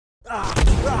என்ன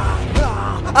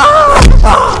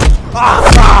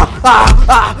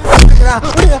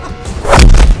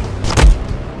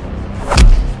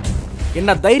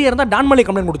தைரியம் இருந்தா டான் மேலே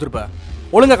கம்ப்ளைண்ட் கொடுத்துருப்ப.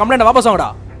 ஒழுங்கா கம்ப்ளைண்ட் வாபஸ் வாங்கடா.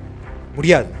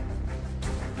 முடியாது.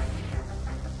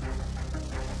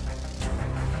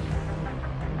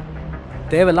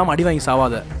 தேவையில்லாம அடி வாங்கி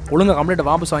சாவாத. ஒழுங்கா கம்ப்ளைண்ட்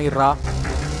வாபஸ் வாங்கிடுறா.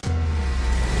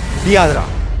 முடியாதுடா.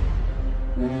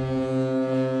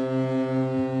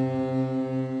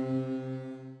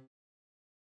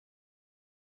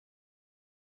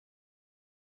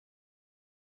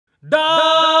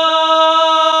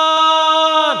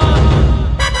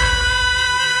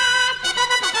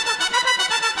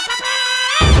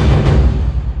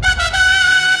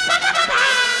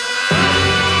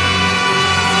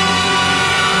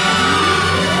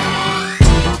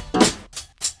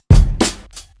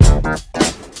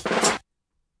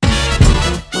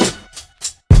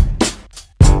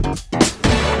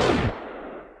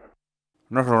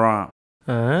 என்ன சொல்றான்?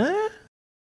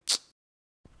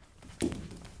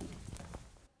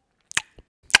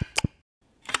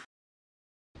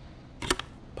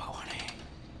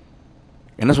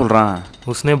 என்ன சொல்றான்?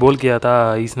 उसने बोल किया था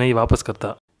इसने ही वापस करता.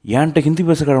 ஏன்ட்ட ஹிந்தி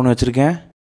பேச கடவுன்னு வச்சிருக்கேன்.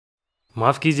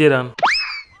 माफ कीजिए डान.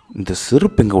 இந்த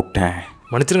செருப்பு எங்க விட்டேன்?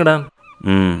 மன்னிச்சிருங்க டான்.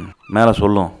 மேலே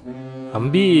சொல்லும்.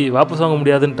 அம்பி வாபஸ் வாங்க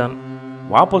முடியாதுன்ட்டான்.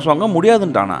 வாபஸ் வாங்க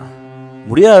முடியாதுன்ட்டானா?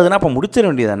 முடியாதுன்னா அப்போ முடிச்சிட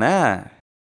வேண்டியதானே?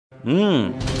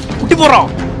 குட்டி போறோம்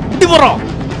குட்டி போறோம்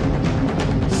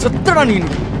செத்தடா நீ.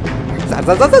 Sir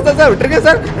sir sir sir sir விட்டுருங்க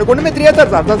சார், எனக்கு ஒன்றுமே தெரியாது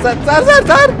sir. Sir sir sir sir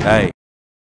sir ஏய்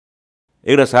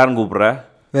எங்கடா சார்னு கூப்பிட்ற?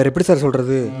 வேற எப்படி சார்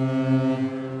சொல்றது?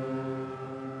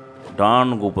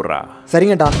 டான் கூப்பிட்றா.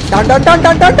 சரிங்க Don Don Don Don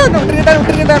Don Don Don விட்டுருங்க டான்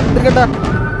விட்டுருங்க டான் விட்டுருங்க டான்.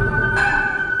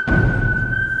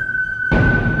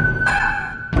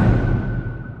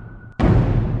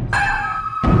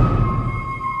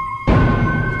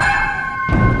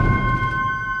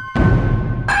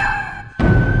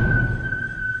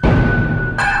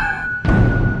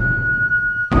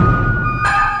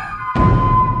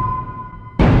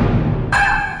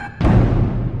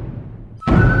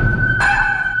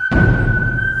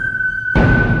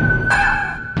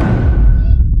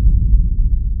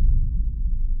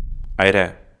 ஐரே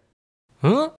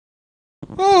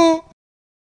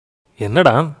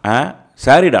என்னடா?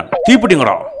 சாரிடா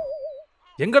தீப்பிட்டிங்கடா.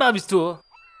 எங்கடா விஸ்து?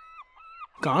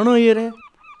 காணும் ஐயரே.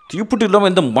 தீப்பிட்டி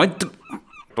இல்லாமல் இந்த மைத்து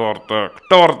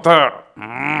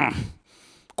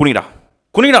குனிடா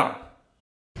குனிடா.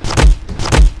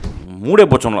 மூடே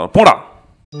போச்சோம்ல போடா.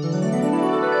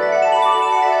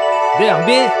 டேய்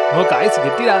அம்பி நோக்கு ஐஸ்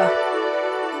கெட்டிடா.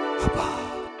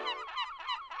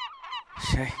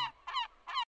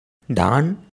 டான்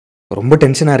ரொம்ப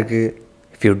டென்ஷனாக இருக்கு.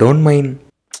 If you don't mind.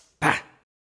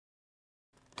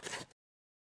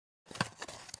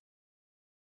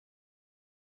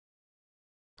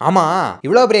 ஆமா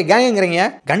இவ்வளோ பெரிய கேங்குங்கிறீங்க,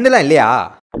 கண்ணுலாம் இல்லையா?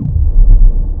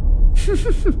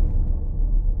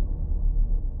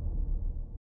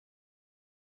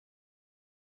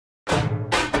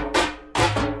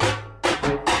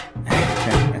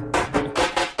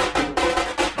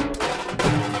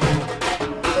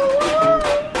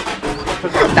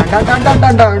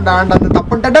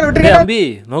 அம்பி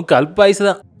நோக்கு அல்ப ஐஸ்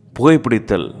தான்.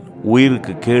 புகைப்பிடித்தல்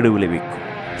உயிருக்கு கேடு விளைவிக்கும்.